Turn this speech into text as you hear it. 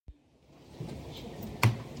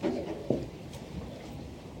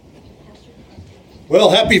Well,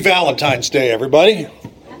 happy Valentine's Day, everybody.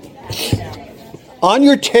 On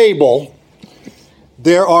your table,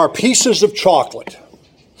 there are pieces of chocolate.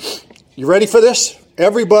 You ready for this?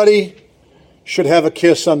 Everybody should have a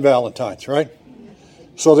kiss on Valentine's, right?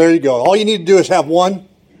 So there you go. All you need to do is have one,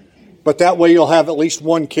 but that way you'll have at least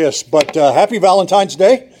one kiss. But happy Valentine's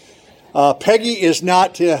Day. Peggy is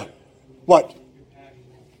not, what?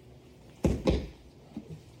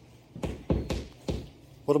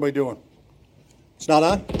 What am I doing? It's not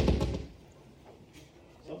on?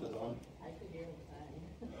 Something's on.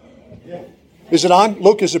 Is it on?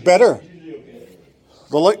 Luke, is it better?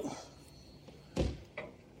 The light?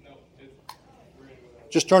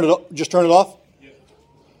 Just turn it off?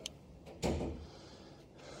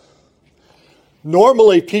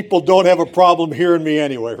 Normally people don't have a problem hearing me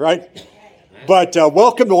anyway, right? But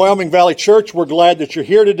welcome to Wyoming Valley Church. We're glad that you're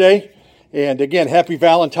here today. And again, happy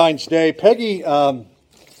Valentine's Day. Peggy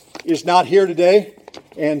is not here today.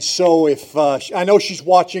 And so if I know she's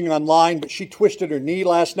watching online, but she twisted her knee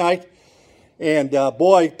last night. And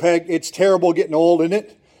boy, Peg, it's terrible getting old, isn't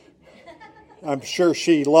it? I'm sure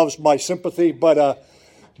she loves my sympathy. But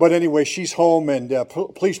anyway, she's home, and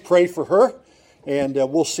please pray for her. And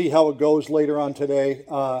we'll see how it goes later on today.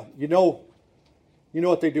 You know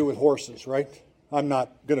what they do with horses, right? I'm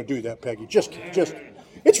not going to do that, Peggy. Just,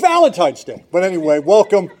 it's Valentine's Day. But anyway,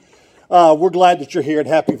 welcome. We're glad that you're here, and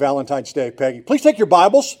happy Valentine's Day, Peggy. Please take your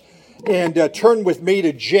Bibles and turn with me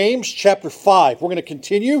to James chapter 5. We're going to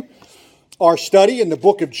continue our study in the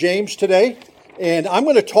book of James today, and I'm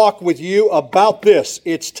going to talk with you about this.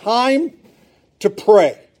 It's time to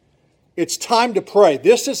pray. It's time to pray.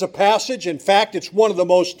 This is a passage, in fact, it's one of the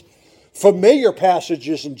most familiar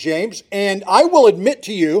passages in James, and I will admit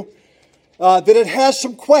to you that it has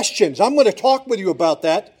some questions. I'm going to talk with you about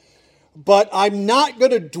that. But I'm not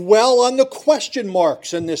going to dwell on the question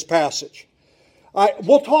marks in this passage.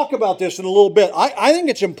 We'll talk about this in a little bit. I think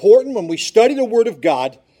it's important when we study the Word of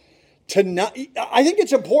God I think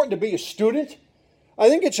it's important to be a student. I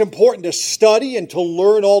think it's important to study and to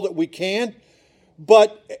learn all that we can.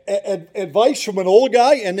 But advice from an old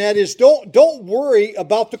guy, and that is don't worry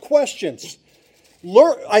about the questions.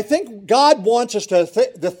 I think God wants us to,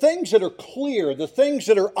 the things that are clear, the things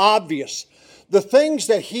that are obvious, the things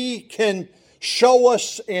that He can show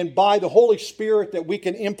us, and by the Holy Spirit that we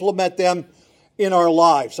can implement them in our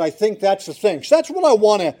lives. I think that's the thing. So that's what I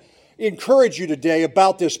want to encourage you today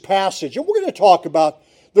about this passage. And we're going to talk about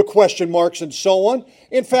the question marks and so on.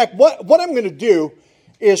 In fact, what I'm going to do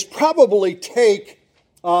is probably take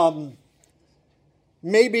maybe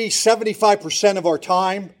 75% of our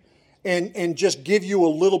time and just give you a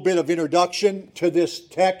little bit of introduction to this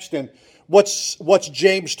text and what's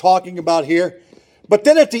James talking about here. But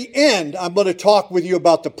then at the end, I'm going to talk with you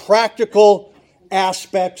about the practical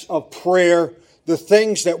aspects of prayer, the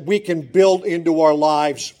things that we can build into our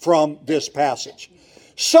lives from this passage.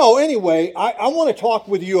 So anyway, I want to talk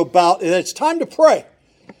with you about that it's time to pray.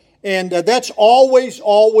 And that's always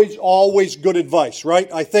good advice, right?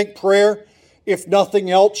 I think prayer, if nothing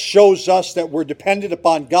else, shows us that we're dependent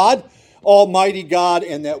upon God, Almighty God,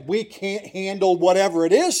 and that we can't handle whatever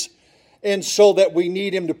it is, and so that we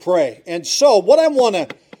need Him to pray. And so what I want to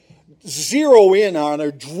zero in on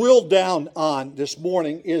or drill down on this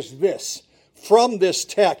morning is this, from this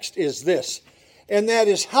text is this, and that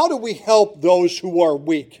is, how do we help those who are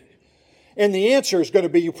weak? And the answer is going to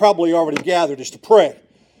be, you probably already gathered, is to pray.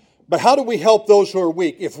 But how do we help those who are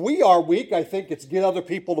weak? If we are weak, I think it's get other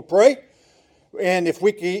people to pray. And if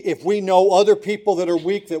we know other people that are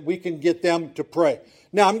weak, that we can get them to pray.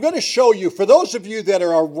 Now, I'm going to show you, for those of you that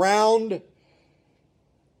are around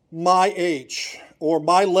my age or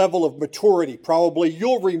my level of maturity, probably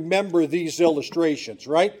you'll remember these illustrations,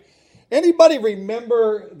 right? Anybody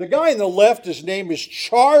remember, the guy on the left, his name is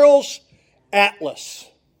Charles Atlas.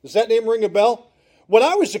 Does that name ring a bell? When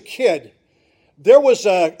I was a kid, there was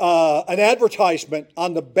an advertisement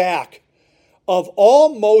on the back of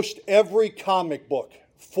almost every comic book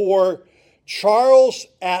for Charles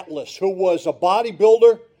Atlas, who was a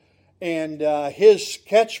bodybuilder, and his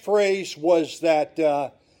catchphrase was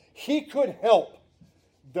that he could help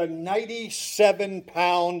the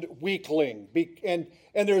 97-pound weakling. And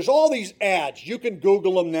there's all these ads. You can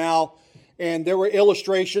Google them now, and there were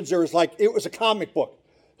illustrations. It was a comic book.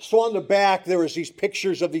 So on the back, there was these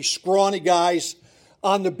pictures of these scrawny guys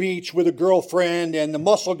on the beach with a girlfriend, and the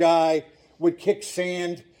muscle guy would kick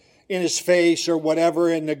sand in his face or whatever,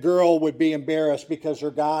 and the girl would be embarrassed because her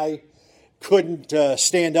guy couldn't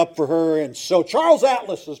stand up for her. And so Charles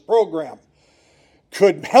Atlas's program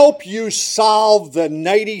could help you solve the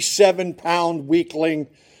 97-pound weakling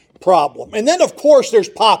problem. And then, of course, there's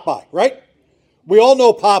Popeye, right? We all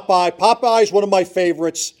know Popeye. Popeye is one of my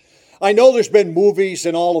favorites. I know there's been movies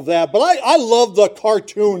and all of that, but I love the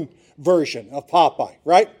cartoon version of Popeye,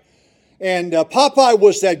 right? And Popeye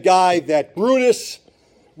was that guy that Brutus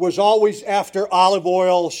was always after olive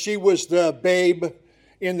oil. She was the babe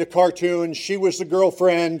in the cartoon. She was the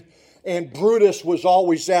girlfriend. And Brutus was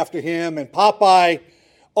always after him. And Popeye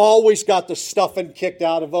always got the stuffing kicked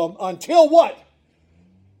out of him until what?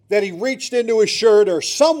 That he reached into his shirt or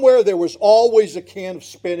somewhere there was always a can of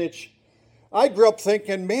spinach. I grew up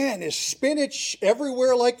thinking, man, is spinach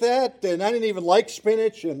everywhere like that? And I didn't even like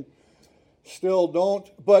spinach and still don't.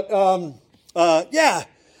 But yeah,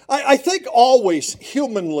 I think always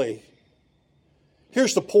humanly,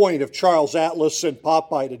 here's the point of Charles Atlas and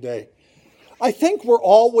Popeye today. I think we're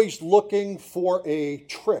always looking for a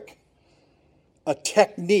trick, a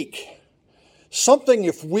technique. Something,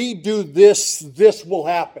 if we do this, this will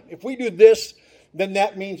happen. If we do this, then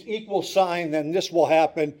that means equal sign, then this will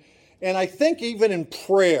happen. And I think even in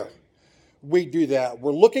prayer, we do that.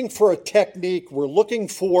 We're looking for a technique. We're looking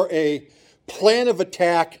for a plan of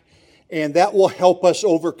attack, and that will help us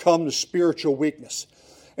overcome the spiritual weakness.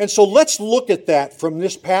 And so let's look at that from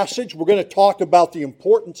this passage. We're going to talk about the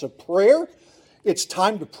importance of prayer. It's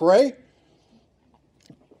time to pray.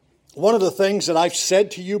 One of the things that I've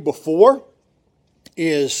said to you before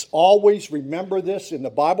is always remember this in the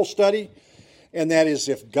Bible study, and that is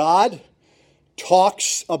if God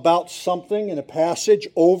talks about something in a passage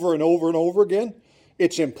over and over and over again,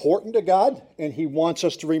 it's important to God, and He wants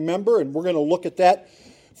us to remember, and we're going to look at that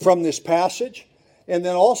from this passage. And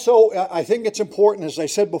then also, I think it's important, as I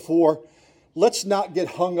said before, let's not get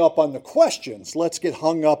hung up on the questions. Let's get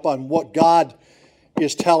hung up on what God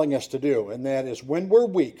is telling us to do, and that is when we're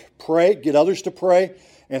weak, pray, get others to pray.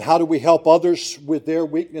 And how do we help others with their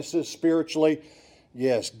weaknesses spiritually?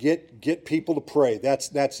 Yes, get people to pray. That's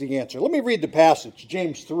the answer. Let me read the passage,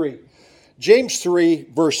 James 3. James 3,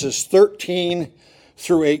 verses 13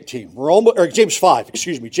 through 18. James 5.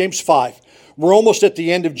 James 5. We're almost at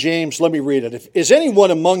the end of James. Let me read it. Is anyone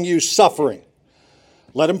among you suffering?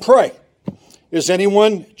 Let him pray. Is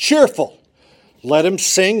anyone cheerful? Let him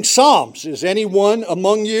sing psalms. Is anyone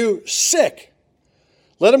among you sick?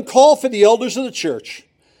 Let him call for the elders of the church,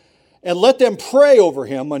 and let them pray over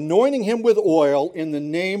him, anointing him with oil in the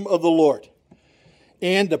name of the Lord.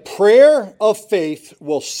 And the prayer of faith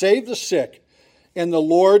will save the sick, and the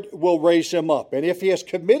Lord will raise him up. And if he has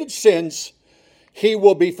committed sins, he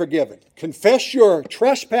will be forgiven. Confess your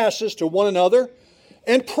trespasses to one another,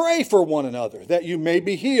 and pray for one another, that you may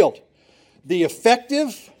be healed. The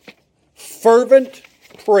effective, fervent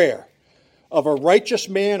prayer of a righteous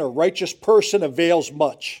man or righteous person avails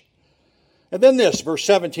much. And then this, verse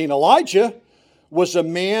 17, Elijah was a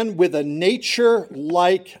man with a nature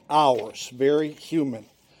like ours, very human.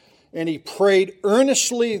 And he prayed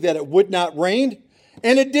earnestly that it would not rain,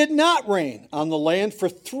 and it did not rain on the land for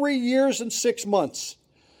 3 years and 6 months.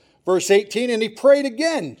 Verse 18, and he prayed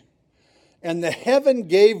again, and the heaven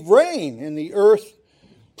gave rain, and the earth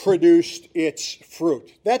produced its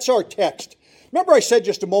fruit. That's our text. Remember I said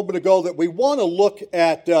just a moment ago that we want to look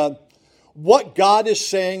at what God is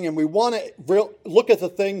saying, and we want to look at the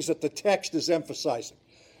things that the text is emphasizing.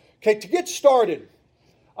 Okay, to get started,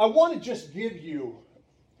 I want to just give you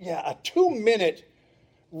a 2-minute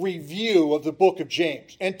review of the book of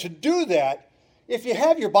James. And to do that, if you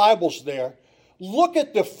have your Bibles there, look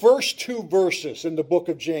at the first 2 verses in the book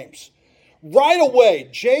of James. Right away,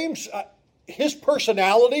 James, his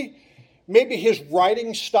personality, maybe his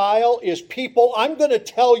writing style is people, I'm going to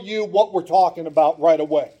tell you what we're talking about right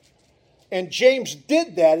away. And James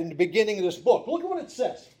did that in the beginning of this book. Look at what it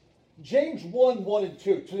says. James 1, 1 and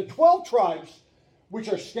 2. To the 12 tribes which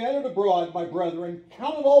are scattered abroad, my brethren,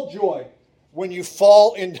 count it all joy when you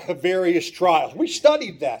fall into various trials. We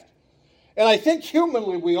studied that. And I think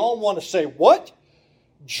humanly we all want to say, what?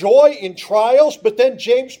 Joy in trials? But then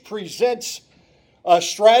James presents a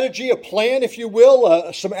strategy, a plan, if you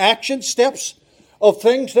will, some action steps of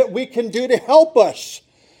things that we can do to help us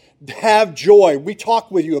have joy. We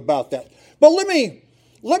talked with you about that. But let me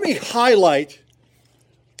highlight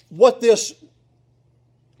what this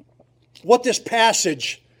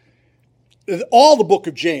passage, all the book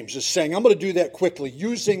of James is saying. I'm going to do that quickly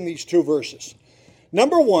using these 2 verses.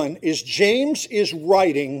 Number 1 is James is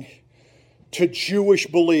writing to Jewish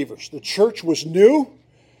believers. The church was new,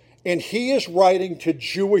 and he is writing to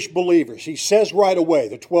Jewish believers. He says right away,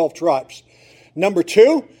 the 12 tribes. Number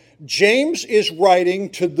 2, James is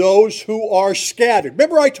writing to those who are scattered.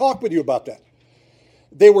 Remember I talked with you about that.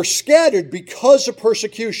 They were scattered because of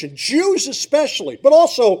persecution. Jews especially, but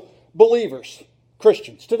also believers,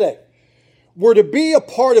 Christians today. were to be a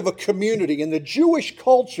part of a community. In the Jewish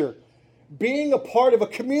culture, being a part of a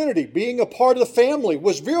community, being a part of the family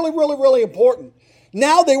was really, really, really important.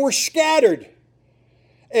 Now they were scattered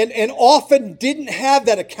and often didn't have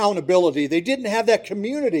that accountability. They didn't have that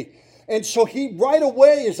community. And so he right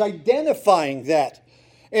away is identifying that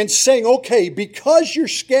and saying, okay, because you're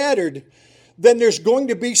scattered, then there's going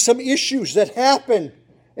to be some issues that happen.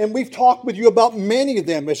 And we've talked with you about many of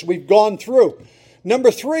them as we've gone through. Number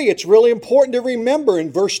 3, it's really important to remember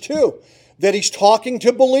in verse 2 that he's talking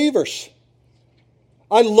to believers.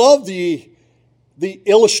 I love the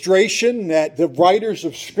illustration that the writers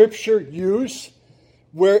of Scripture use,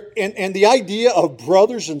 where and the idea of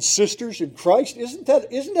brothers and sisters in Christ. Isn't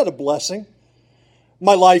that a blessing?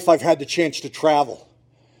 My life, I've had the chance to travel.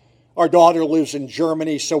 Our daughter lives in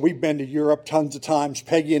Germany, so we've been to Europe tons of times.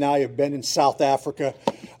 Peggy and I have been in South Africa.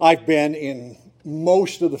 I've been in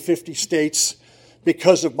most of the 50 states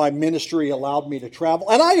because of my ministry allowed me to travel.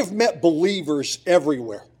 And I have met believers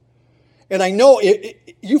everywhere. And I know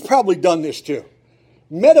you've probably done this too.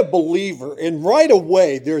 Met a believer, and right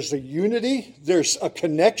away there's a unity, there's a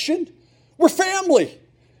connection. We're family.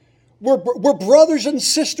 We're brothers and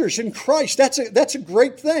sisters in Christ. That's a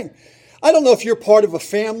great thing. I don't know if you're part of a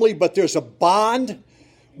family, but there's a bond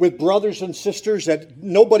with brothers and sisters that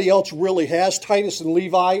nobody else really has. Titus and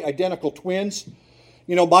Levi, identical twins.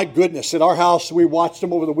 You know, my goodness, at our house, we watched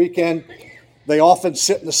them over the weekend. They often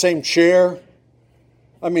sit in the same chair.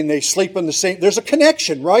 I mean, they sleep in the same. There's a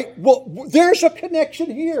connection, right? Well, there's a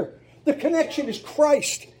connection here. The connection is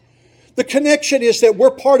Christ. The connection is that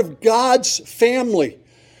we're part of God's family.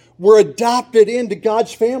 We're adopted into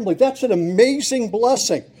God's family. That's an amazing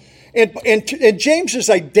blessing. And James is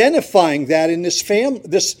identifying that in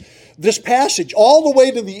this passage all the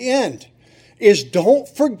way to the end. Is don't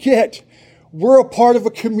forget, we're a part of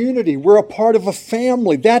a community. We're a part of a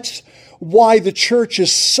family. That's why the church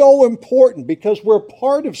is so important, because we're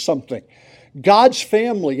part of something. God's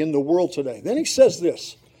family in the world today. Then he says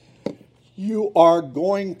this, you are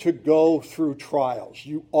going to go through trials.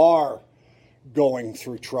 You are going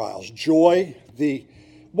through trials. Joy,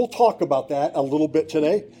 we'll talk about that a little bit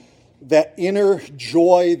today. That inner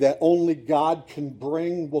joy that only God can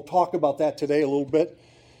bring. We'll talk about that today a little bit.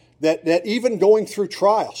 That even going through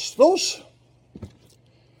trials, those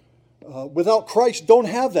without Christ don't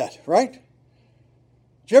have that, right?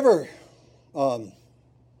 Did you ever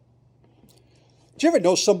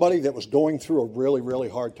know somebody that was going through a really, really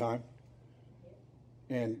hard time?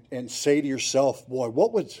 And say to yourself, boy,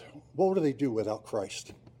 what would they do without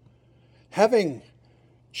Christ? Having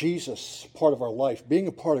Jesus part of our life, being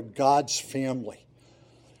a part of God's family,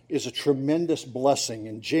 is a tremendous blessing,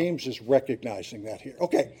 and James is recognizing that here.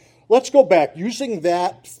 Okay, let's go back, using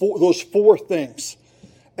those 4 things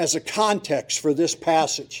as a context for this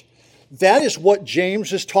passage. That is what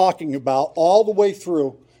James is talking about all the way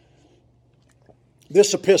through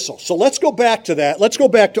this epistle. So let's go back to that. Let's go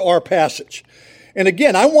back to our passage. And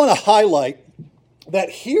again, I want to highlight that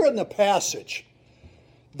here in the passage,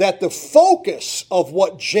 that the focus of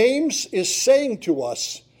what James is saying to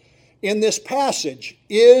us in this passage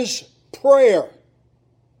is prayer.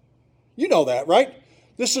 You know that, right?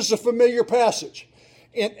 This is a familiar passage.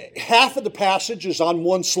 And half of the passage is on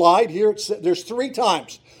one slide. Here, there's 3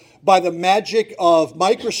 times by the magic of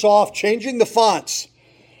Microsoft changing the fonts.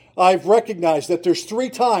 I've recognized that there's 3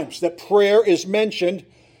 times that prayer is mentioned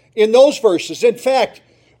in those verses. In fact,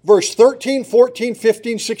 verse 13, 14,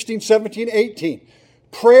 15, 16, 17, 18.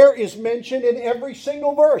 Prayer is mentioned in every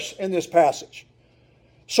single verse in this passage.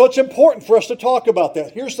 So it's important for us to talk about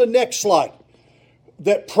that. Here's the next slide.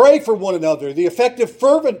 That pray for one another, the effective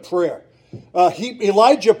fervent prayer.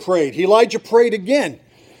 Elijah prayed again.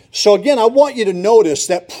 So again, I want you to notice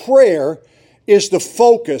that prayer is the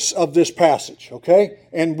focus of this passage, okay?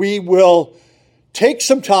 And we will take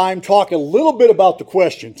some time, talk a little bit about the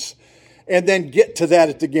questions, and then get to that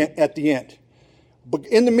at the end. But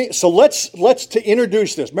so let's to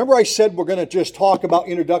introduce this. Remember I said we're going to just talk about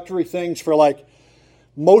introductory things for like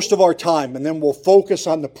most of our time, and then we'll focus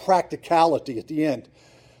on the practicality at the end.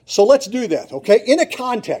 So let's do that, okay? In a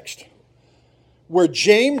context where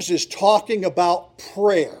James is talking about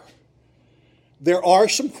prayer, there are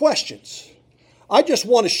some questions. I just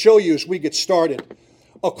want to show you as we get started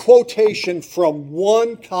a quotation from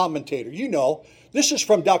one commentator. You know, this is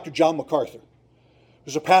from Dr. John MacArthur.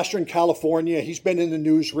 He's a pastor in California. He's been in the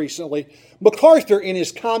news recently. MacArthur, in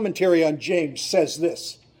his commentary on James, says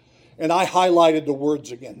this, and I highlighted the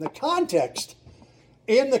words again. The context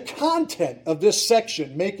and the content of this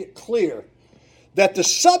section make it clear that the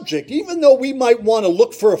subject, even though we might want to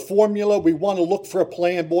look for a formula, we want to look for a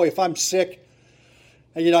plan, boy, if I'm sick,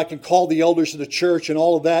 And, I can call the elders of the church and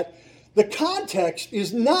all of that. The context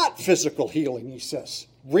is not physical healing, he says.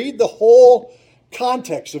 Read the whole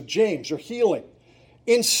context of James, or healing.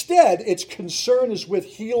 Instead, its concern is with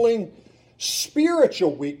healing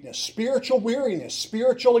spiritual weakness, spiritual weariness,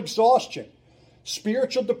 spiritual exhaustion,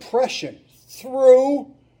 spiritual depression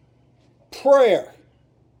through prayer.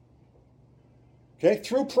 Okay,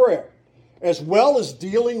 through prayer, as well as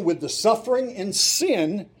dealing with the suffering and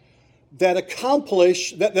sin that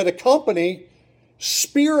accompany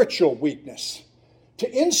spiritual weakness.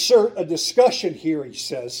 To insert a discussion here, he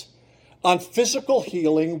says, on physical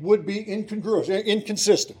healing would be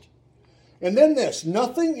inconsistent. And then this,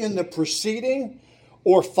 nothing in the preceding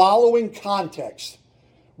or following context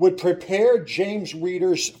would prepare James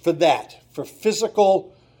readers for that, for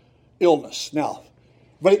physical illness. Now,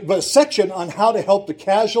 but a section on how to help the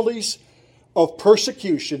casualties of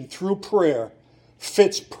persecution through prayer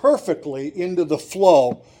fits perfectly into the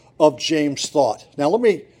flow of James' thought. Now, let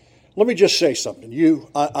me just say something.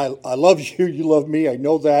 I love you. You love me. I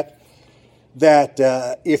know that.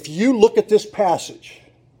 If you look at this passage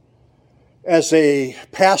as a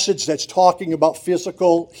passage that's talking about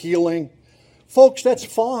physical healing, folks, that's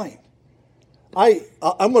fine.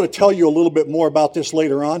 I'm going to tell you a little bit more about this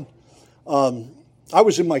later on. I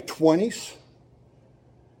was in my 20s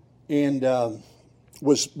and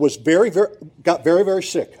was got very, very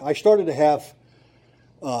sick. I started to have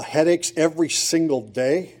headaches every single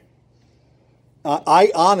day.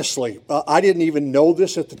 I honestly, I didn't even know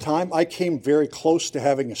this at the time. I came very close to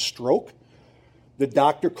having a stroke. The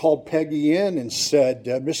doctor called Peggy in and said,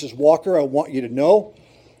 Mrs. Walker, I want you to know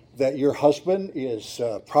that your husband is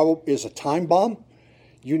a time bomb.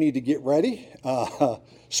 You need to get ready.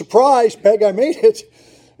 Surprise, Peg, I made it.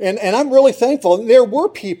 And I'm really thankful. And there were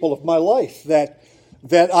people of my life that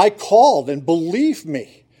I called, and believe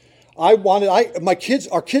me,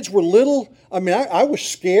 our kids were little. I mean, I was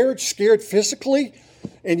scared physically,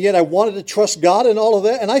 and yet I wanted to trust God and all of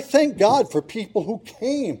that. And I thank God for people who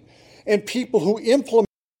came and people who implemented.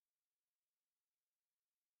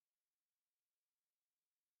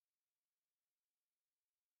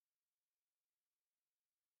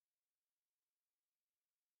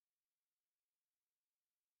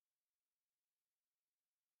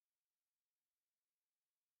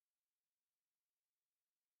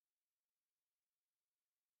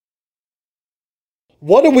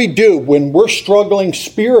 What do we do when we're struggling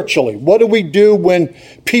spiritually? What do we do when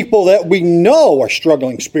people that we know are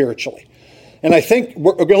struggling spiritually? And I think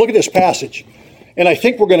we're going to look at this passage, and I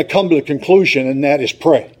think we're going to come to the conclusion, and that is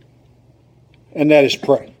pray. And that is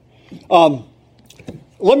pray. Let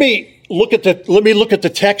me look at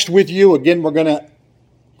the text with you. Again, we're going to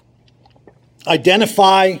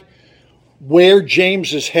identify where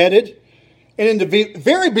James is headed. And in the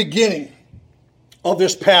very beginning of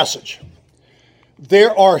this passage,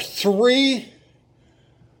 there are three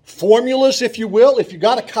formulas, if you will. If you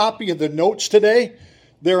got a copy of the notes today,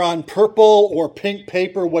 they're on purple or pink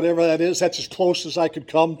paper, whatever that is. That's as close as I could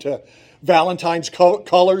come to Valentine's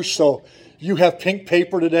colors. So you have pink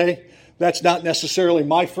paper today. That's not necessarily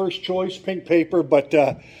my first choice, pink paper, but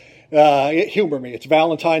humor me. It's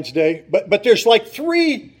Valentine's Day. But there's like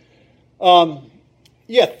three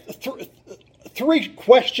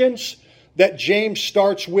questions that James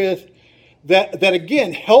starts with that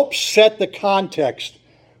again helps set the context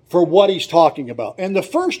for what he's talking about. And the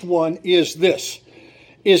first one is this: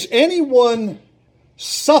 is anyone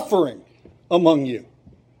suffering among you?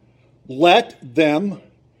 Let them,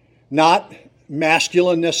 not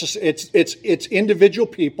masculine necessarily, it's individual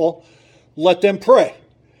people, let them pray.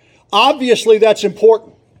 Obviously, that's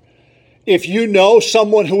important. If you know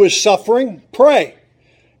someone who is suffering, pray.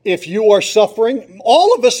 If you are suffering,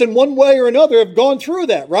 all of us in one way or another have gone through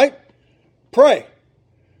that, right? Pray.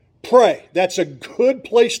 Pray. That's a good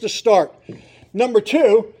place to start. Number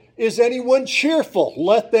two, is anyone cheerful?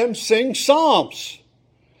 Let them sing psalms.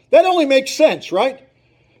 That only makes sense, right?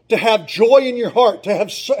 To have joy in your heart, to have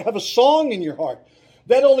a song in your heart.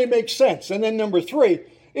 That only makes sense. And then number three,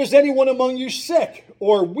 is anyone among you sick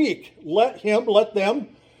or weak? Let them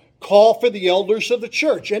call for the elders of the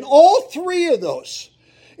church. And all three of those,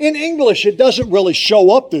 in English, it doesn't really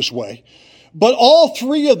show up this way. But all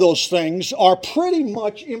three of those things are pretty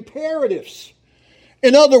much imperatives.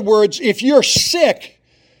 In other words, if you're sick,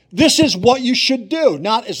 this is what you should do,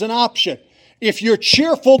 not as an option. If you're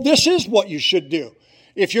cheerful, this is what you should do.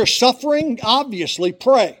 If you're suffering, obviously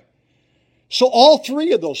pray. So all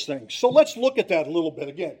three of those things. So let's look at that a little bit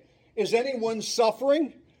again. Is anyone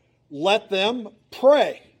suffering? Let them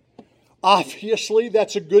pray. Obviously,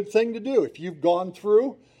 that's a good thing to do. If you've gone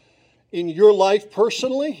through in your life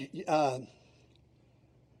personally,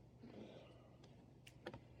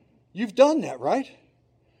 You've done that, right?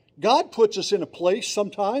 God puts us in a place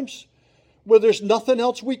sometimes where there's nothing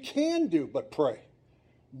else we can do but pray.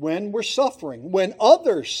 When we're suffering, when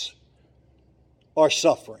others are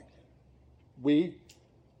suffering, we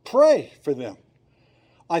pray for them.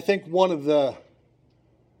 I think one of the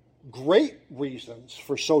great reasons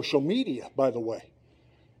for social media, by the way,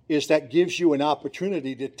 is that gives you an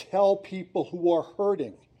opportunity to tell people who are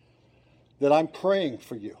hurting that I'm praying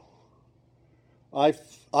for you.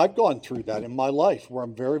 I've gone through that in my life where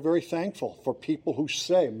I'm very, very thankful for people who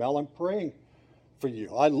say, Mel, I'm praying for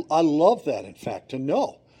you. I love that, in fact, to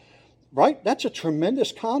know. Right? That's a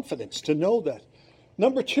tremendous confidence to know that.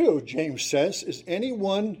 Number 2, James says, is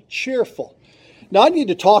anyone cheerful? Now, I need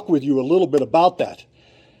to talk with you a little bit about that,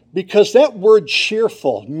 because that word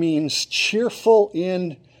cheerful means cheerful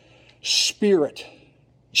in spirit.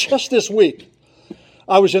 Just this week,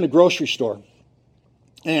 I was in a grocery store,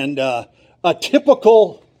 and a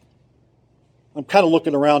typical, I'm kind of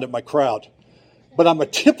looking around at my crowd, but I'm a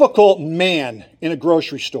typical man in a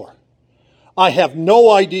grocery store. I have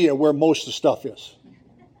no idea where most of the stuff is.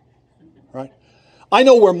 Right? I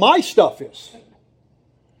know where my stuff is.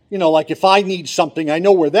 You know, like if I need something, I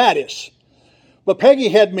know where that is. But Peggy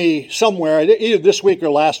had me somewhere, either this week or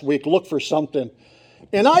last week, look for something,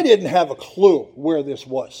 and I didn't have a clue where this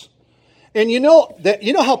was. And you know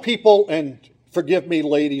how people, and forgive me,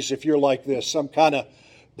 ladies, if you're like this, I'm kind of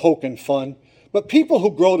poking fun, but people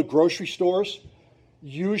who go to grocery stores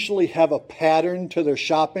usually have a pattern to their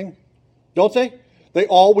shopping. Don't they? They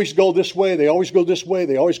always go this way. They always go this way.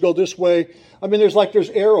 They always go this way. I mean, there's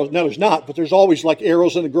arrows. No, there's not, but there's always like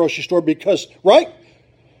arrows in the grocery store because, right?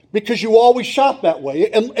 Because you always shop that way.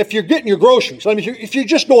 And if you're getting your groceries, I mean, if you're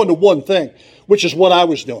just going to one thing, which is what I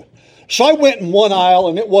was doing. So I went in one aisle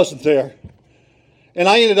and it wasn't there. And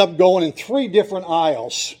I ended up going in 3 different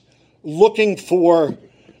aisles looking for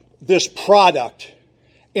this product.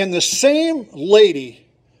 And the same lady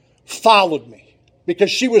followed me because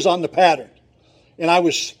she was on the pattern. And I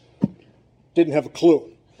didn't have a clue.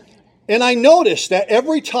 And I noticed that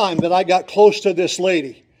every time that I got close to this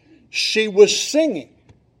lady, she was singing.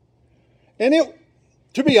 And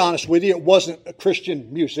to be honest with you, it wasn't a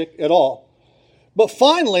Christian music at all. But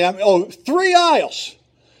finally, 3 aisles.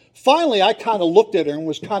 Finally, I kind of looked at her and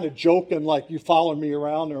was kind of joking, like, you following me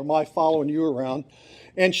around, or am I following you around?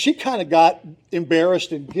 And she kind of got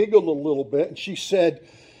embarrassed and giggled a little bit. And she said,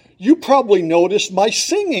 you probably noticed my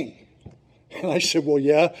singing. And I said, well,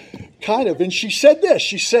 yeah, kind of. And she said this.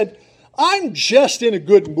 She said, I'm just in a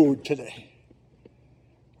good mood today.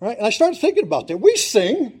 Right? And I started thinking about that. We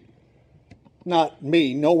sing. Not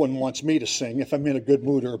me. No one wants me to sing if I'm in a good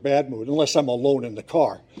mood or a bad mood, unless I'm alone in the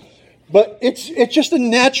car. But it's just a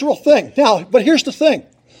natural thing. Now, but here's the thing.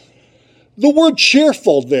 The word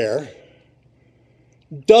cheerful there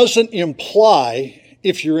doesn't imply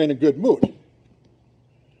if you're in a good mood.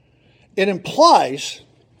 It implies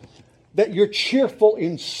that you're cheerful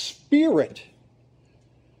in spirit.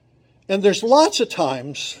 And there's lots of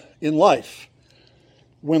times in life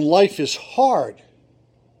when life is hard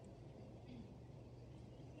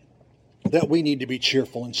that we need to be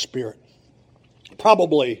cheerful in spirit.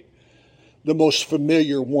 Probably the most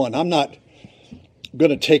familiar one. I'm not going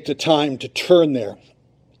to take the time to turn there,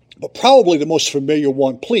 but probably the most familiar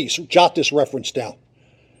one. Please jot this reference down.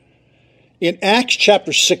 In Acts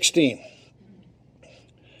chapter 16,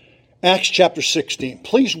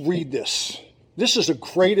 please read this. This is a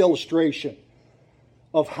great illustration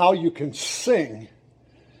of how you can sing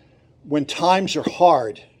when times are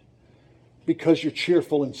hard because you're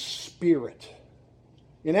cheerful in spirit.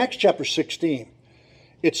 In Acts chapter 16,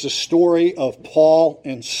 it's the story of Paul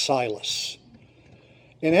and Silas.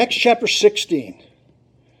 In Acts chapter 16,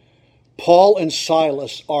 Paul and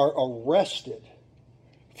Silas are arrested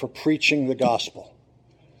for preaching the gospel.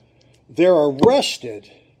 They're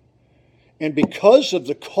arrested, and because of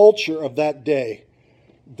the culture of that day,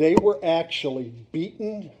 they were actually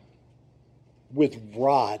beaten with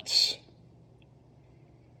rods.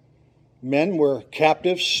 Men were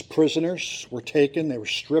captives, prisoners were taken, they were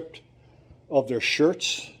stripped of their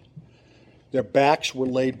shirts, their backs were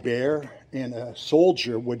laid bare, and a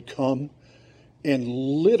soldier would come and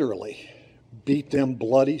literally beat them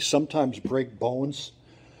bloody, sometimes break bones,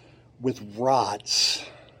 with rods.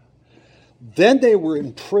 Then they were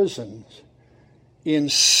imprisoned in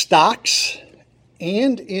stocks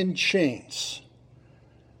and in chains.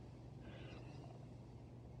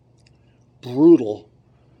 Brutal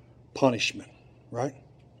punishment, right?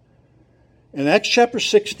 In Acts chapter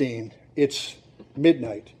 16, it's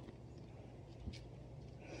midnight.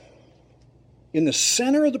 In the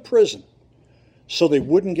center of the prison so they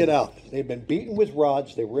wouldn't get out. They'd been beaten with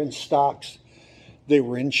rods. They were in stocks. They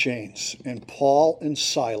were in chains. And Paul and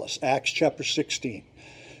Silas, Acts chapter 16,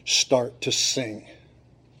 start to sing.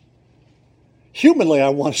 Humanly, I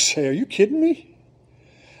want to say, are you kidding me?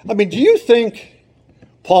 I mean, do you think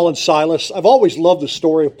Paul and Silas, I've always loved the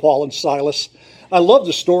story of Paul and Silas. I love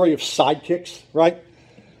the story of sidekicks, right?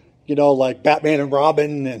 You know, like Batman and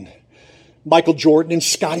Robin and Michael Jordan and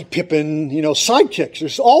Scottie Pippen, you know, sidekicks.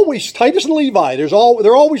 There's always Titus and Levi. They're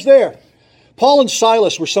always there. Paul and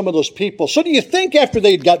Silas were some of those people. So do you think after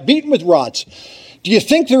they got beaten with rods, do you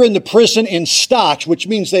think they're in the prison in stocks, which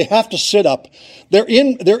means they have to sit up? They're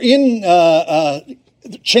in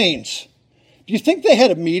chains. Do you think they had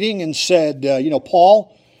a meeting and said,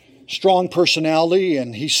 Paul, strong personality,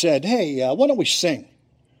 and he said, hey, why don't we sing?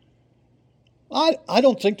 I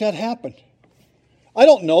don't think that happened. I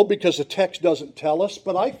don't know because the text doesn't tell us,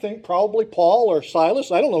 but I think probably Paul or Silas,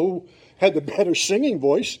 I don't know who had the better singing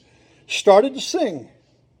voice, started to sing.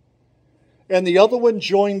 And the other one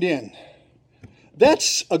joined in.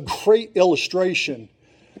 That's a great illustration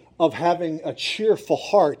of having a cheerful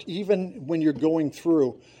heart, even when you're going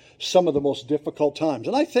through some of the most difficult times.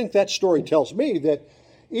 And I think that story tells me that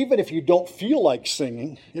even if you don't feel like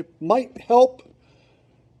singing, it might help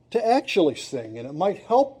to actually sing, and it might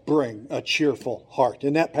help bring a cheerful heart.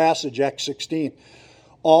 In that passage, Acts 16,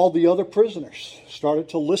 all the other prisoners started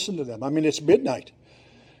to listen to them. I mean, it's midnight,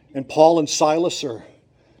 and Paul and Silas are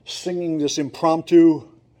singing this impromptu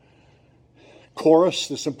chorus,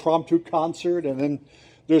 this impromptu concert, and then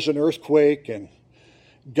there's an earthquake, and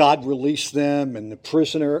God released them, and the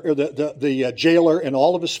prisoner, or the jailer and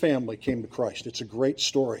all of his family came to Christ. It's a great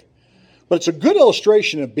story. But it's a good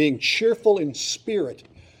illustration of being cheerful in spirit,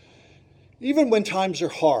 even when times are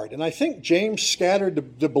hard. And I think James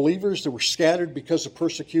scattered the believers that were scattered because of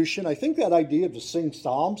persecution. I think that idea to sing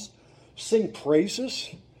psalms, sing praises,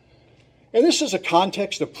 and this is a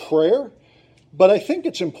context of prayer, but I think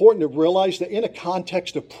it's important to realize that in a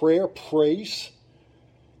context of prayer, praise,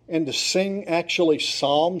 and to sing actually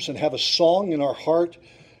psalms and have a song in our heart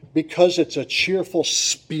because it's a cheerful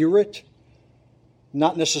spirit,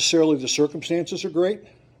 not necessarily the circumstances are great.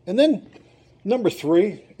 And then number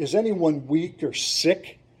 3, is anyone weak or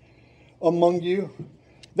sick among you?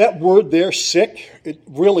 That word there, sick, it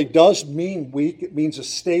really does mean weak. It means a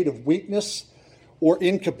state of weakness or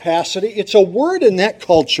incapacity. It's a word in that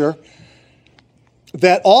culture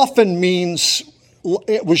that often means,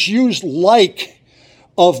 it was used like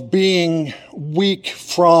of being weak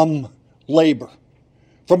from labor,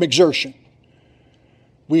 from exertion.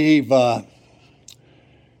 We've had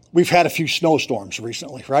a few snowstorms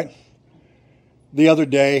recently, right? The other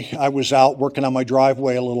day, I was out working on my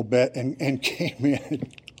driveway a little bit and came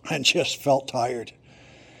in and just felt tired.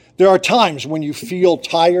 There are times when you feel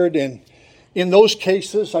tired, and in those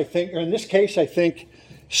cases, I think, or in this case, I think,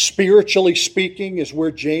 spiritually speaking, is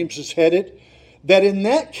where James is headed, that in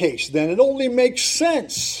that case, then, it only makes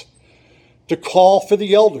sense to call for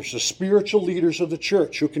the elders, the spiritual leaders of the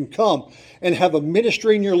church, who can come and have a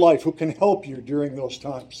ministry in your life, who can help you during those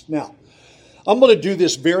times. Now, I'm going to do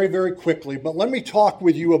this very, very quickly, but let me talk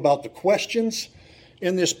with you about the questions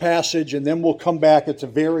in this passage, and then we'll come back at the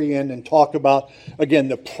very end and talk about, again,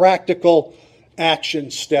 the practical action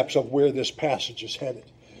steps of where this passage is headed.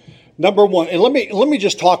 Number 1, and let me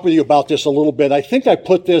just talk with you about this a little bit. I think I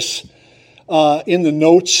put this in the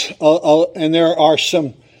notes, and there are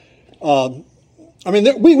some,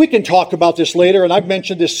 we can talk about this later, and I've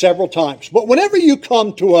mentioned this several times, but whenever you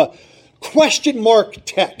come to a question mark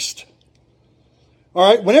text, all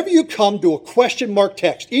right, whenever you come to a question mark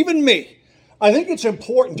text, even me, I think it's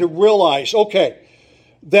important to realize, okay,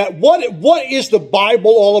 that what is the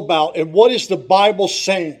Bible all about and what is the Bible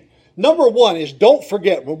saying? Number 1 is, don't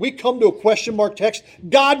forget, when we come to a question mark text,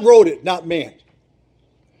 God wrote it, not man.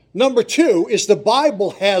 Number 2 is the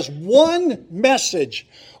Bible has one message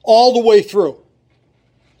all the way through.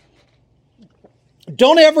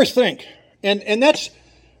 Don't ever think, and that's,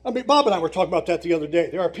 Bob and I were talking about that the other day.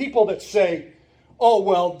 There are people that say, oh,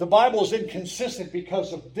 well, the Bible is inconsistent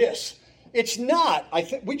because of this. It's not. I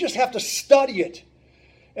think we just have to study it.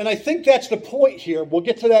 And I think that's the point here. We'll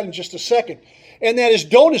get to that in just a second. And that is,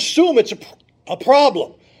 don't assume it's a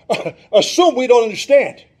problem. Assume we don't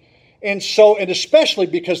understand. And especially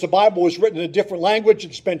because the Bible was written in a different language.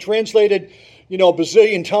 It's been translated, a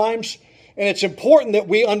bazillion times. And it's important that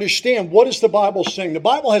we understand, what is the Bible saying? The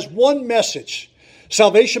Bible has one message.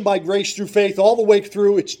 Salvation by grace through faith, all the way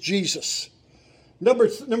through, it's Jesus. Number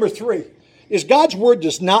 3 is God's word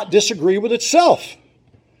does not disagree with itself.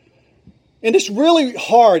 And it's really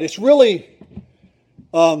hard, it's really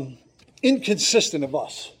inconsistent of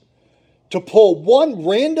us to pull one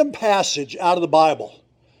random passage out of the Bible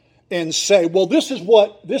and say, well, this is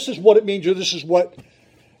what it means, or this is what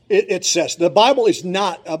it says. The Bible is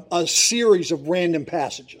not a series of random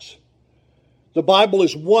passages. The Bible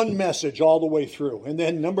is one message all the way through. And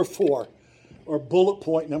then number 4, or bullet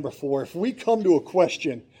point number 4, if we come to a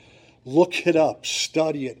question, look it up,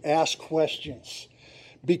 study it, ask questions,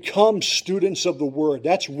 become students of the Word.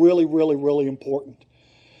 That's really, really, really important.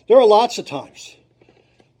 There are lots of times.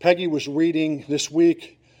 Peggy was reading this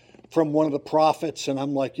week from one of the prophets, and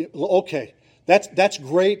I'm like, okay, that's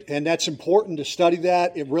great, and that's important to study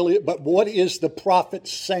that. But what is the prophet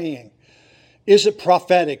saying? Is it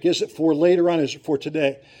prophetic? Is it for later on? Is it for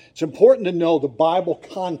today? It's important to know the Bible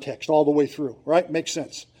context all the way through, right? Makes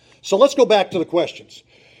sense. So let's go back to the questions.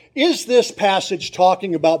 Is this passage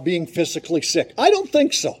talking about being physically sick? I don't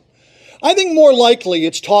think so. I think more likely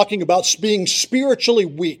it's talking about being spiritually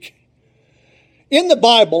weak. In the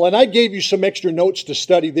Bible, and I gave you some extra notes to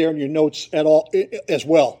study there in your notes as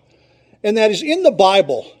well, and that is in the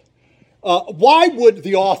Bible, why would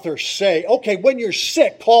the author say, okay, when you're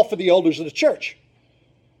sick, call for the elders of the church?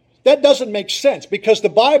 That doesn't make sense because the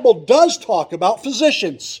Bible does talk about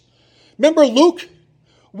physicians. Remember Luke?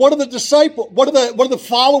 One of the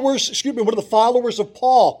followers of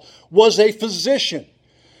Paul was a physician.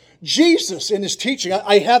 Jesus, in his teaching,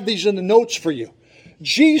 I have these in the notes for you.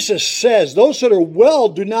 Jesus says, those that are well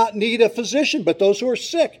do not need a physician, but those who are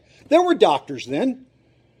sick. There were doctors then.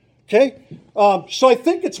 Okay? So I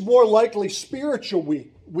think it's more likely spiritual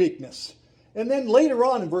weakness. And then later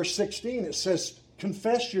on in verse 16, it says,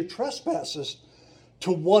 confess your trespasses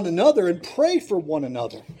to one another and pray for one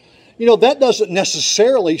another. You know, that doesn't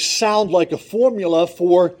necessarily sound like a formula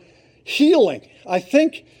for healing. I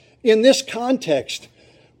think in this context,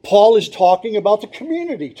 Paul is talking about the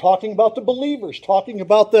community, talking about the believers, talking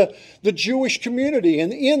about the Jewish community.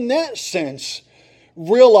 And in that sense,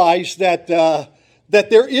 realize that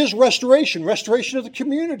there is restoration of the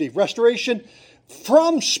community, restoration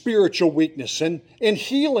from spiritual weakness and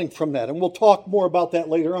healing from that. And we'll talk more about that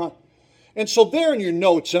later on. And so there in your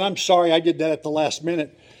notes, and I'm sorry I did that at the last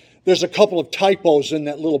minute, there's a couple of typos in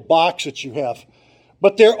that little box that you have.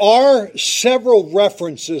 But there are several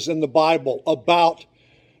references in the Bible about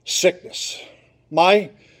sickness.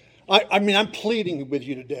 I'm pleading with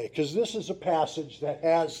you today because this is a passage that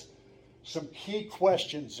has some key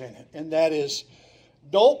questions in it, and that is,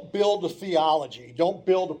 don't build a theology, don't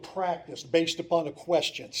build a practice based upon a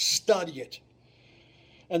question. Study it.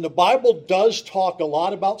 And the Bible does talk a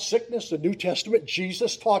lot about sickness. The New Testament,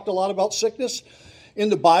 Jesus talked a lot about sickness. In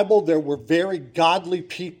the Bible, there were very godly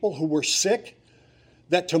people who were sick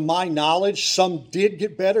that, to my knowledge, some did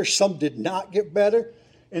get better, some did not get better,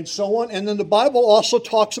 and so on. And then the Bible also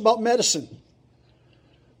talks about medicine.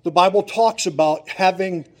 The Bible talks about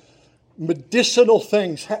having medicinal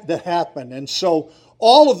things that happen. And so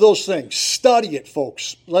all of those things, study it,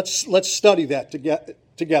 folks. Let's study that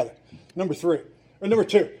together. Number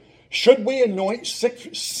 2, should we anoint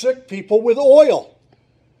sick people with oil?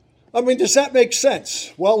 I mean, does that make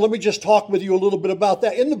sense? Well, let me just talk with you a little bit about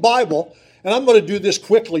that. In the Bible, and I'm going to do this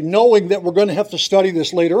quickly, knowing that we're going to have to study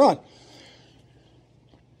this later on.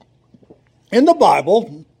 In the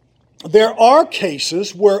Bible, there are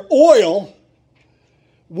cases where oil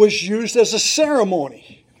was used as a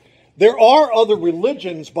ceremony. There are other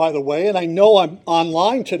religions, by the way, and I know I'm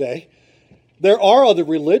online today. There are other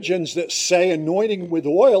religions that say anointing with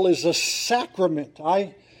oil is a sacrament.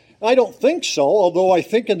 I don't think so, although I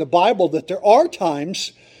think in the Bible that there are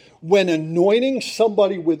times when anointing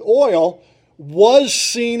somebody with oil was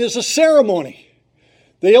seen as a ceremony.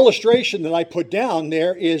 The illustration that I put down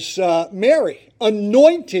there is Mary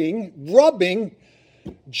rubbing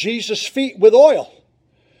Jesus' feet with oil.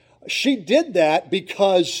 She did that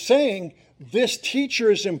because saying, this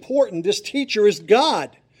teacher is important, this teacher is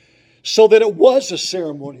God, so that it was a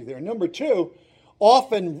ceremony there. Number 2,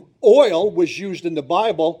 often oil was used in the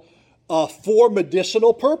Bible for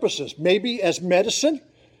medicinal purposes, maybe as medicine.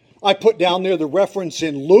 I put down there the reference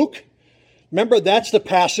in Luke. Remember, that's the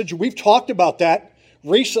passage, we've talked about that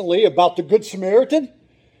recently, about the Good Samaritan,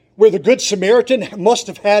 where the Good Samaritan must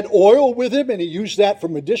have had oil with him, and he used that for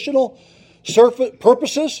medicinal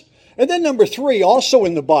purposes. And then number 3, also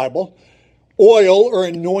in the Bible, oil or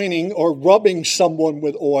anointing or rubbing someone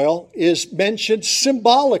with oil is mentioned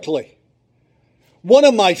symbolically. One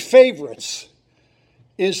of my favorites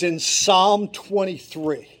is in Psalm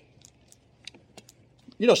 23.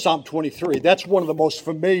 You know Psalm 23. That's one of the most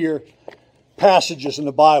familiar passages in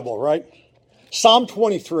the Bible, right? Psalm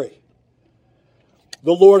 23.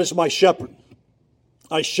 The Lord is my shepherd.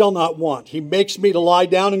 I shall not want. He makes me to lie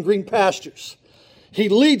down in green pastures. He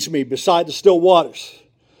leads me beside the still waters.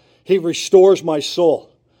 He restores my soul.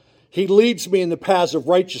 He leads me in the paths of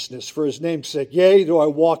righteousness for his name's sake. Yea, though I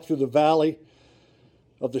walk through the valley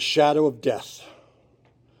of the shadow of death,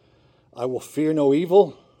 I will fear no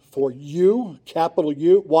evil, for you, capital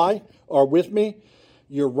U, why, are with me.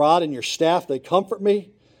 Your rod and your staff, they comfort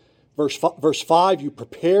me. Verse 5, you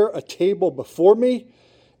prepare a table before me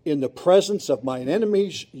in the presence of mine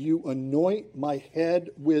enemies. You anoint my head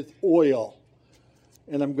with oil.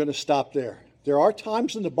 And I'm going to stop there. There are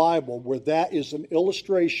times in the Bible where that is an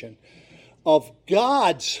illustration of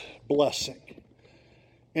God's blessing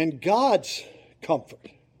and God's comfort.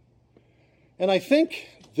 And I think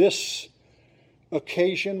this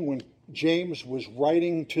occasion when James was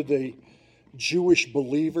writing to the Jewish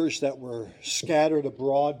believers that were scattered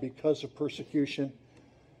abroad because of persecution,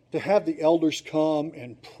 to have the elders come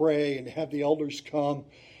and pray and have the elders come,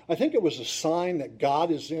 I think it was a sign that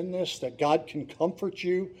God is in this, that God can comfort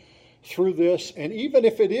you through this. And even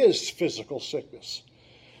if it is physical sickness,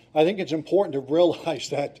 I think it's important to realize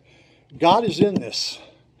that God is in this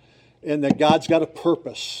and that God's got a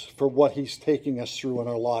purpose for what he's taking us through in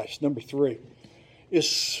our lives. Number 3,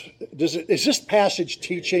 is this passage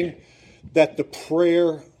teaching that the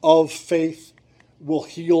prayer of faith will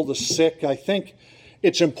heal the sick? I think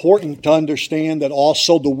it's important to understand that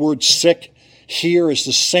also the word sick here is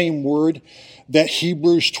the same word that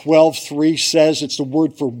Hebrews 12:3 says. It's the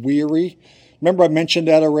word for weary. Remember I mentioned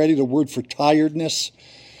that already, the word for tiredness.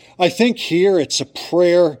 I think here it's a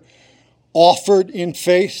prayer offered in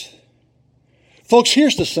faith. Folks,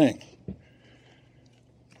 here's the thing.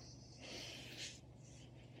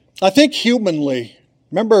 I think humanly,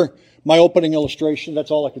 remember my opening illustration?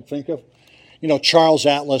 That's all I could think of. You know, Charles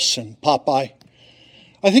Atlas and Popeye.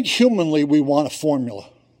 I think humanly we want a formula.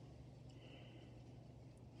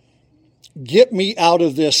 Get me out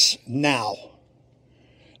of this now.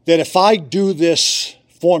 That if I do this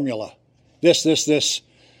formula, this,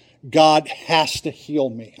 God has to heal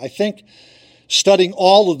me. I think studying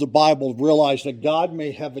all of the Bible, realize that God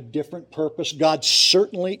may have a different purpose. God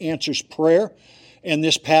certainly answers prayer, and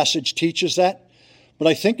this passage teaches that. But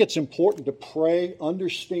I think it's important to pray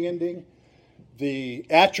understanding the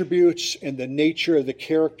attributes and the nature of the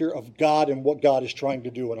character of God and what God is trying to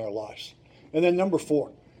do in our lives. And then number 4,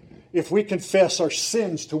 if we confess our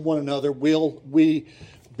sins to one another, will we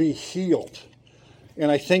be healed? And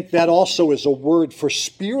I think that also is a word for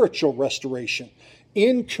spiritual restoration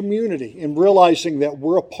in community and realizing that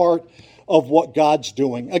we're a part of what God's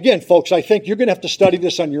doing. Again, folks, I think you're going to have to study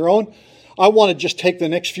this on your own. I want to just take the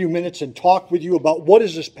next few minutes and talk with you about what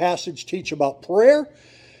does this passage teach about prayer.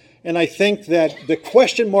 And I think that the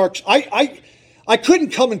question marks, I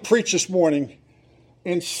couldn't come and preach this morning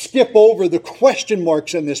and skip over the question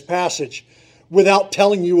marks in this passage without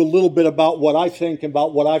telling you a little bit about what I think,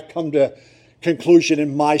 about what I've come to conclusion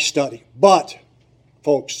in my study. But,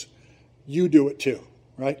 folks, you do it too,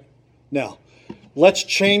 right? Now, let's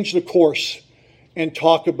change the course and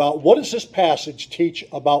talk about what does this passage teach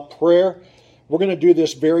about prayer. We're going to do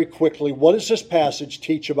this very quickly. What does this passage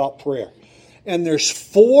teach about prayer? And there's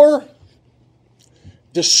 4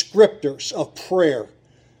 descriptors of prayer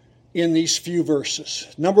in these few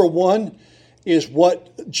verses. Number 1 is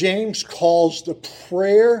what James calls the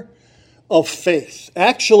prayer of faith.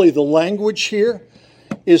 Actually, the language here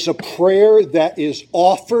is a prayer that is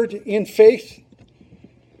offered in faith.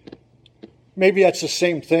 Maybe that's the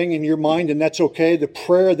same thing in your mind, and that's okay. The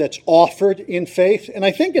prayer that's offered in faith. And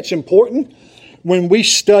I think it's important when we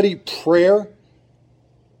study prayer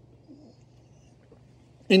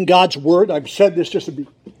in God's Word, I've said this just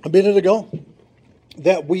a minute ago,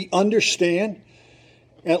 that we understand,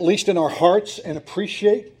 at least in our hearts, and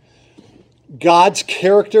appreciate God's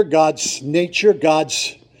character, God's nature,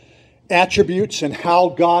 God's attributes, and how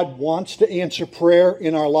God wants to answer prayer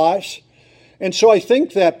in our lives. And so I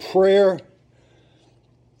think that prayer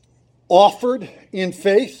offered in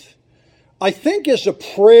faith, I think is a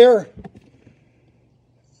prayer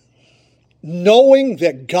knowing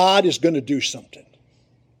that God is going to do something.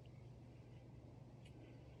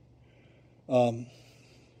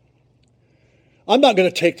 I'm not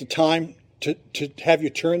going to take the time to have you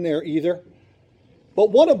turn there either.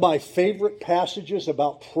 But one of my favorite passages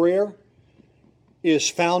about prayer is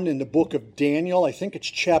found in the book of Daniel. I think it's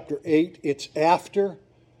chapter 8. It's after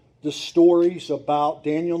the stories about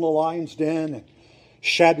Daniel in the lion's den and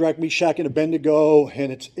Shadrach, Meshach, and Abednego.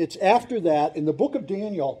 And it's after that. And the book of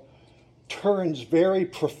Daniel turns very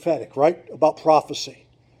prophetic, right? About prophecy.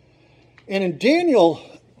 And in Daniel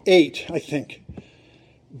 8, I think,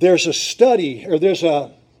 there's a study, or there's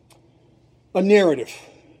a narrative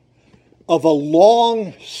of a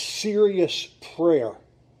long, serious prayer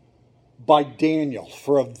by Daniel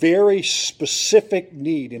for a very specific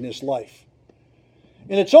need in his life.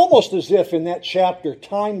 And it's almost as if in that chapter,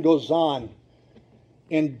 time goes on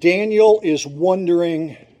and Daniel is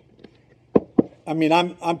wondering.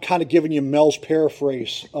 I'm kind of giving you Mel's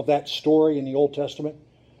paraphrase of that story in the Old Testament.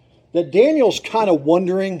 That Daniel's kind of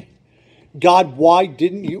wondering, God, why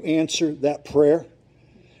didn't you answer that prayer?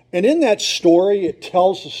 And in that story, it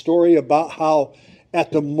tells the story about how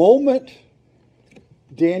at the moment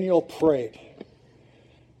Daniel prayed,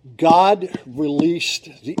 God released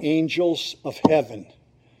the angels of heaven.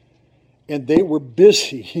 And they were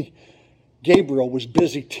busy. Gabriel was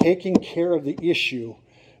busy taking care of the issue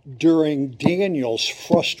during Daniel's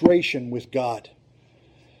frustration with God.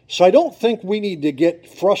 So I don't think we need to get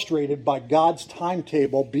frustrated by God's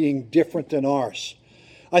timetable being different than ours.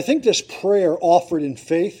 I think this prayer offered in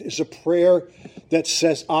faith is a prayer that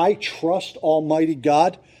says, I trust Almighty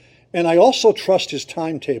God, and I also trust His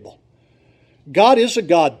timetable. God is a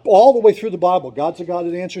God, all the way through the Bible, God's a God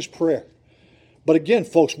that answers prayer. But again,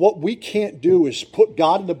 folks, what we can't do is put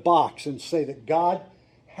God in a box and say that God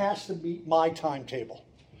has to meet my timetable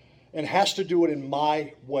and has to do it in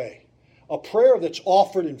my way. A prayer that's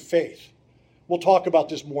offered in faith, we'll talk about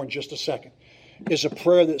this more in just a second, is a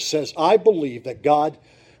prayer that says, I believe that God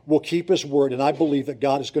will keep His word, and I believe that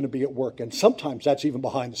God is going to be at work. And sometimes that's even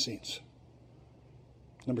behind the scenes.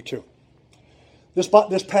 Number two, this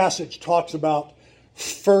passage talks about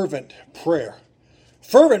fervent prayer.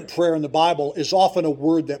 Fervent prayer in the Bible is often a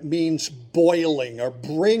word that means boiling or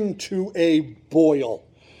bring to a boil.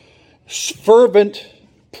 Fervent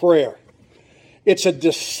prayer. It's a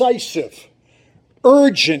decisive,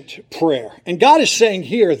 urgent prayer. And God is saying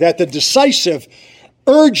here that the decisive,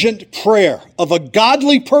 urgent prayer of a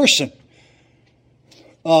godly person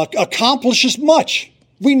accomplishes much.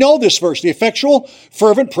 We know this verse. The effectual,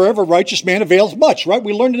 fervent prayer of a righteous man avails much, right?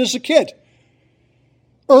 We learned it as a kid.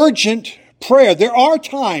 Urgent prayer. There are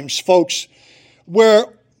times, folks, where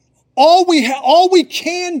all we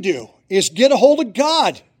can do is get a hold of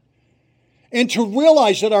God. And to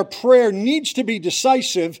realize that our prayer needs to be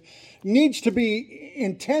decisive, needs to be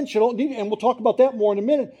intentional, and we'll talk about that more in a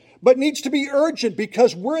minute, but needs to be urgent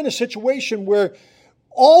because we're in a situation where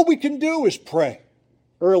all we can do is pray.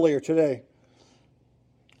 Earlier today,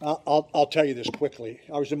 I'll tell you this quickly.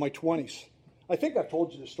 I was in my 20s. I think I've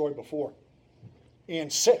told you this story before.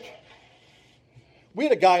 And sick. We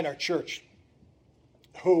had a guy in our church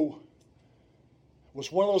who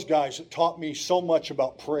was one of those guys that taught me so much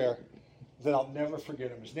about prayer that I'll never forget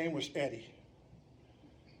him. His name was Eddie.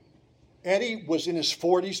 Eddie was in his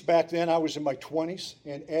 40s back then. I was in my 20s.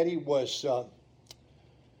 And Eddie was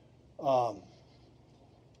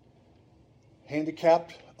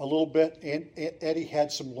handicapped a little bit. And Eddie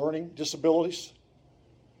had some learning disabilities.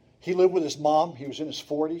 He lived with his mom. He was in his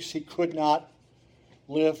 40s. He could not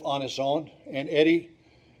live on his own. And Eddie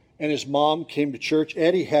and his mom came to church.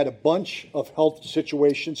 Eddie had a bunch of health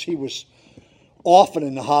situations. He was often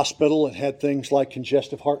in the hospital and had things like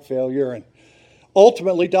congestive heart failure and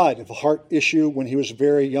ultimately died of a heart issue when he was a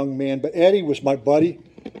very young man. But Eddie was my buddy.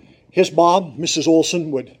 His mom, Mrs. Olson,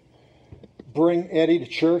 would bring Eddie to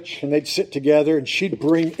church and they'd sit together and she'd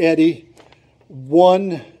bring Eddie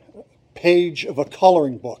one page of a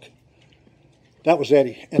coloring book. That was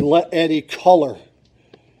Eddie. And let Eddie color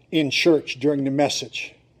in church during the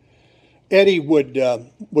message. Eddie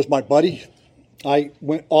was my buddy. I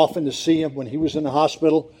went often to see him when he was in the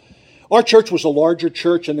hospital. Our church was a larger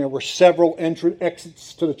church, and there were several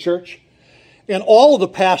exits to the church. And all of the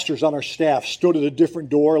pastors on our staff stood at a different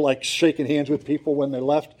door, like shaking hands with people when they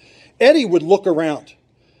left. Eddie would look around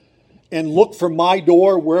and look for my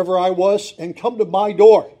door wherever I was and come to my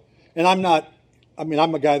door. And I'm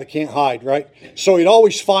a guy that can't hide, right? So he'd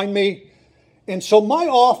always find me. And so my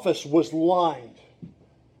office was lined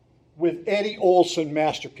with Eddie Olson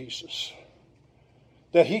masterpieces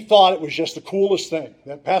that he thought it was just the coolest thing,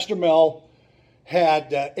 that Pastor Mel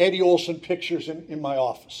had Eddie Olson pictures in my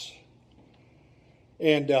office.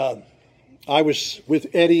 And I was with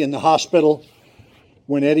Eddie in the hospital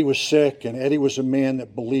when Eddie was sick, and Eddie was a man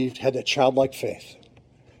that believed, had that childlike faith.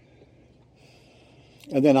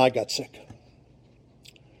 And then I got sick.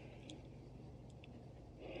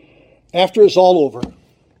 After it was all over,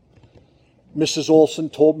 Mrs. Olson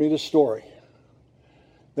told me the story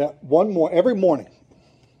that every morning,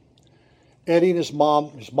 Eddie and his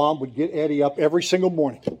mom would get Eddie up every single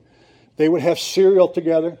morning. They would have cereal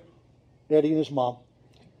together, Eddie and his mom.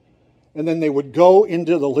 And then they would go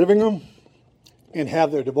into the living room and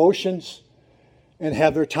have their devotions and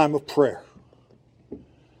have their time of prayer.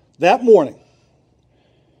 That morning,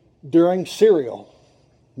 During cereal,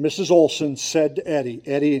 Mrs. Olson said to Eddie,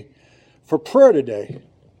 Eddie, for prayer today,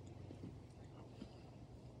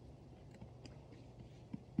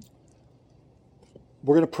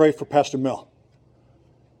 we're going to pray for Pastor Mel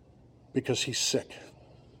because he's sick.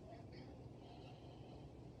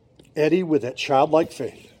 Eddie, with that childlike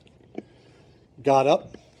faith, got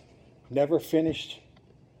up, never finished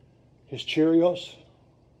his Cheerios,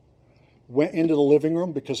 went into the living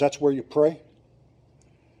room because that's where you pray,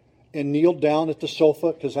 and kneeled down at the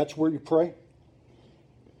sofa because that's where you pray,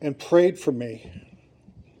 and prayed for me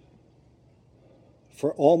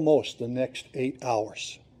for almost the next 8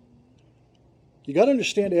 hours. You got to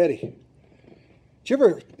understand Eddie. Did you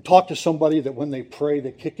ever talk to somebody that when they pray,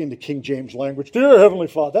 they kick into King James language? Dear Heavenly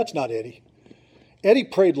Father. That's not Eddie. Eddie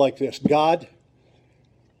prayed like this. God,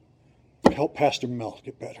 help Pastor Mel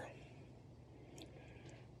get better.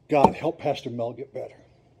 God, help Pastor Mel get better.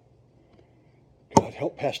 God,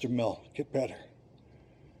 help Pastor Mel get better.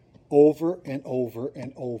 Over and over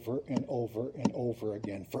and over and over and over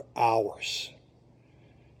again for hours.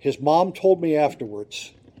 His mom told me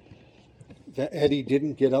afterwards that Eddie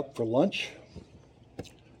didn't get up for lunch.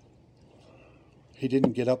 He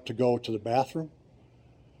didn't get up to go to the bathroom.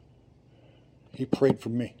 He prayed for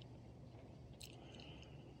me.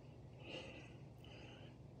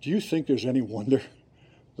 Do you think there's any wonder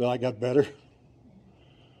that I got better?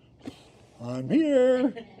 I'm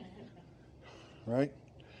here. Right?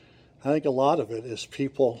 I think a lot of it is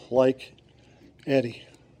people like Eddie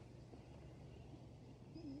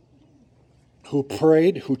who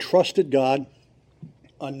prayed, who trusted God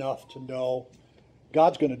enough to know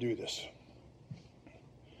God's going to do this.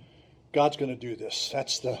 God's going to do this.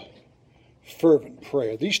 That's the fervent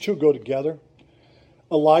prayer. These two go together.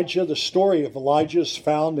 Elijah, the story of Elijah is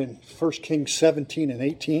found in 1 Kings 17 and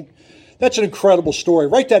 18. That's an incredible story.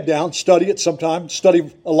 Write that down. Study it sometime.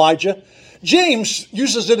 Study Elijah. James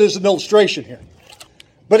uses it as an illustration here.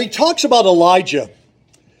 But he talks about Elijah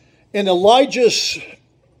and Elijah's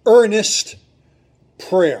earnest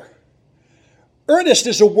prayer. Earnest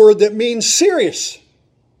is a word that means serious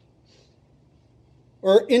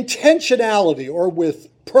or intentionality or with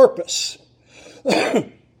purpose.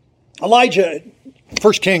 Elijah,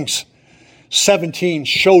 1 Kings 17,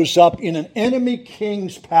 shows up in an enemy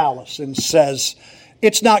king's palace and says,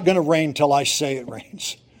 it's not going to rain till I say it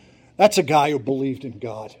rains. That's a guy who believed in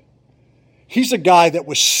God. He's a guy that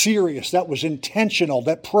was serious, that was intentional,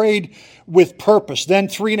 that prayed with purpose. Then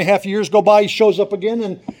 3.5 years go by, he shows up again,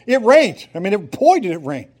 and it rained. I mean, boy, did it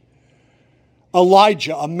rain.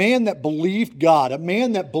 Elijah, a man that believed God, a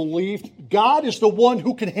man that believed God is the one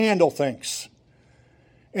who can handle things,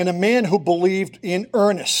 and a man who believed in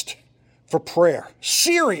earnest for prayer.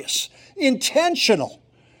 Serious, intentional.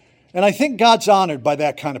 And I think God's honored by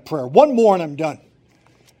that kind of prayer. One more and I'm done.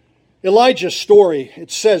 Elijah's story, it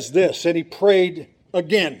says this, and he prayed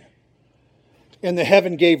again, and the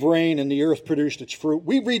heaven gave rain and the earth produced its fruit.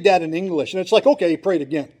 We read that in English, and it's like, okay, he prayed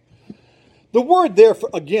again. The word there for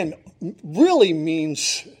again really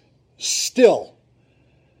means still.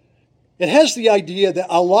 It has the idea that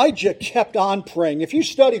Elijah kept on praying. If you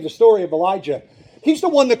study the story of Elijah, he's the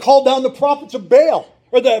one that called down the prophets of Baal,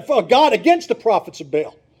 or God against the prophets of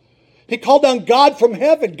Baal. He called down God from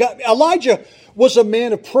heaven. Elijah was a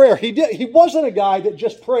man of prayer. He wasn't a guy that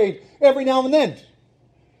just prayed every now and then.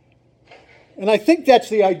 And I think that's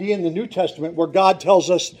the idea in the New Testament where God tells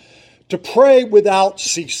us to pray without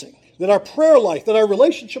ceasing. That our prayer life, that our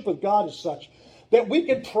relationship with God is such that we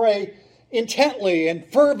can pray intently and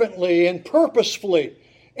fervently and purposefully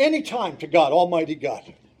anytime to God, Almighty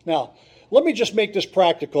God. Now, let me just make this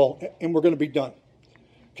practical and we're going to be done.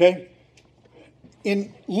 Okay?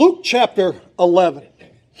 In Luke chapter 11,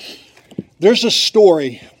 there's a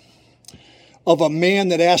story of a man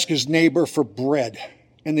that asked his neighbor for bread.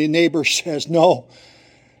 And the neighbor says, no,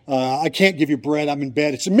 I can't give you bread. I'm in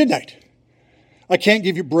bed. It's midnight. I can't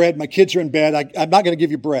give you bread. My kids are in bed. I'm not going to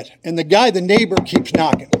give you bread. And the neighbor keeps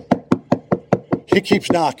knocking. He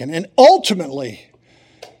keeps knocking. And ultimately,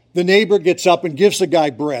 the neighbor gets up and gives the guy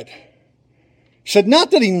bread. He said,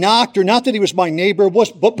 not that he knocked or not that he was my neighbor,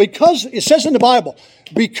 but because, it says in the Bible,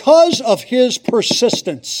 because of his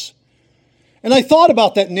persistence. And I thought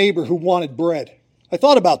about that neighbor who wanted bread. I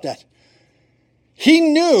thought about that. He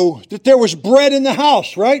knew that there was bread in the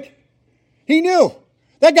house, right? He knew.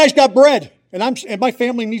 That guy's got bread, and my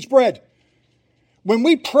family needs bread. When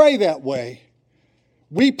we pray that way,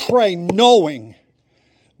 we pray knowing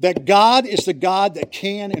that God is the God that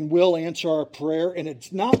can and will answer our prayer, and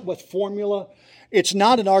it's not with formula. It's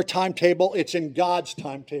not in our timetable. It's in God's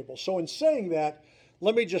timetable. So in saying that,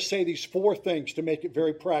 let me just say these 4 things to make it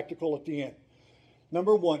very practical at the end.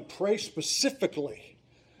 Number one, pray specifically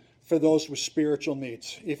for those with spiritual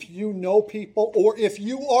needs. If you know people or if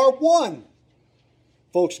you are one,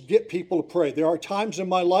 folks, get people to pray. There are times in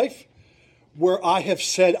my life where I have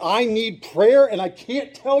said, I need prayer, and I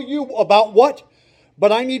can't tell you about what,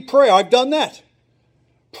 but I need prayer. I've done that.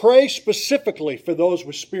 Pray specifically for those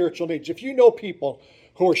with spiritual needs. If you know people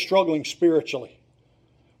who are struggling spiritually,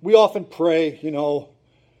 we often pray,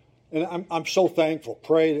 and I'm so thankful.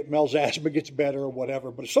 Pray that Mel's asthma gets better or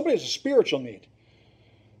whatever. But if somebody has a spiritual need,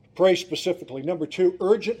 pray specifically. Number two,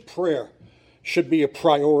 urgent prayer should be a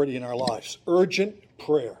priority in our lives. Urgent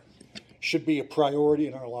prayer should be a priority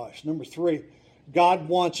in our lives. Number three, God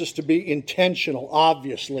wants us to be intentional,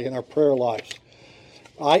 obviously, in our prayer lives.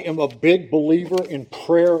 I am a big believer in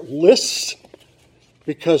prayer lists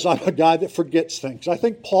because I'm a guy that forgets things. I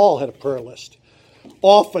think Paul had a prayer list.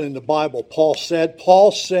 Often in the Bible, Paul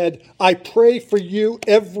said, I pray for you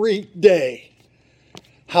every day.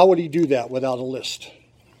 How would he do that without a list?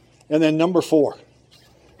 And then number four,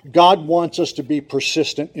 God wants us to be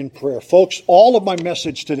persistent in prayer. Folks, all of my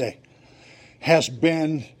message today has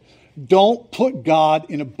been, don't put God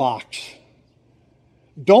in a box.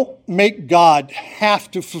 Don't make God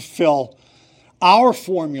have to fulfill our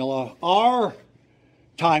formula, our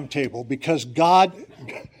timetable, because God,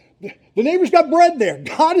 the neighbor's got bread there.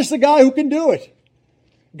 God is the guy who can do it.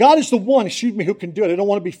 God is the one, who can do it. I don't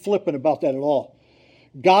want to be flippant about that at all.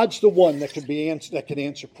 God's the one that can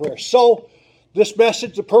answer prayer. So, this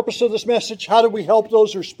message, the purpose of this message, how do we help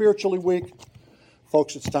those who are spiritually weak?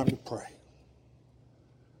 Folks, it's time to pray.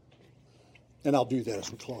 And I'll do that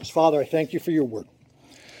as we close. Father, I thank you for your word.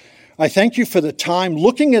 I thank you for the time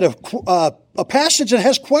looking at a passage that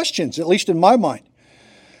has questions, at least in my mind.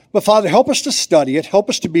 But Father, help us to study it. Help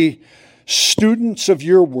us to be students of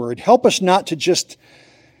your word. Help us not to just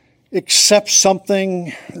accept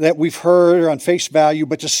something that we've heard on face value,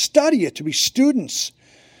 but to study it, to be students,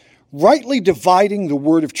 rightly dividing the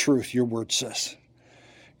word of truth, your word says.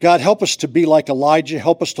 God, help us to be like Elijah.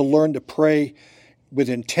 Help us to learn to pray with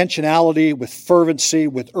intentionality, with fervency,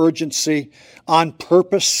 with urgency, on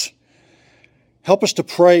purpose. Help us to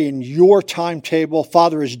pray in your timetable.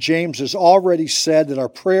 Father, as James has already said, that our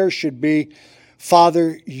prayers should be,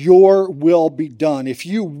 Father, your will be done. If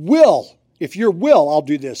your will, I'll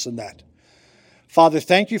do this and that. Father,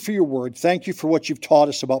 thank you for your word. Thank you for what you've taught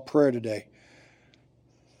us about prayer today.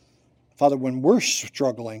 Father, when we're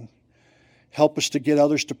struggling, help us to get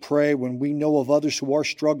others to pray. When we know of others who are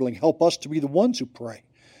struggling, help us to be the ones who pray,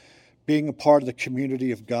 being a part of the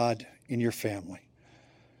community of God in your family.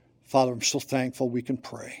 Father, I'm so thankful we can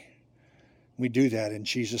pray. We do that in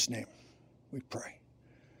Jesus' name. We pray.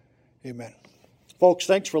 Amen. Folks,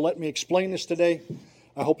 thanks for letting me explain this today.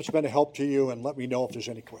 I hope it's been a help to you, and let me know if there's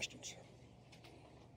any questions.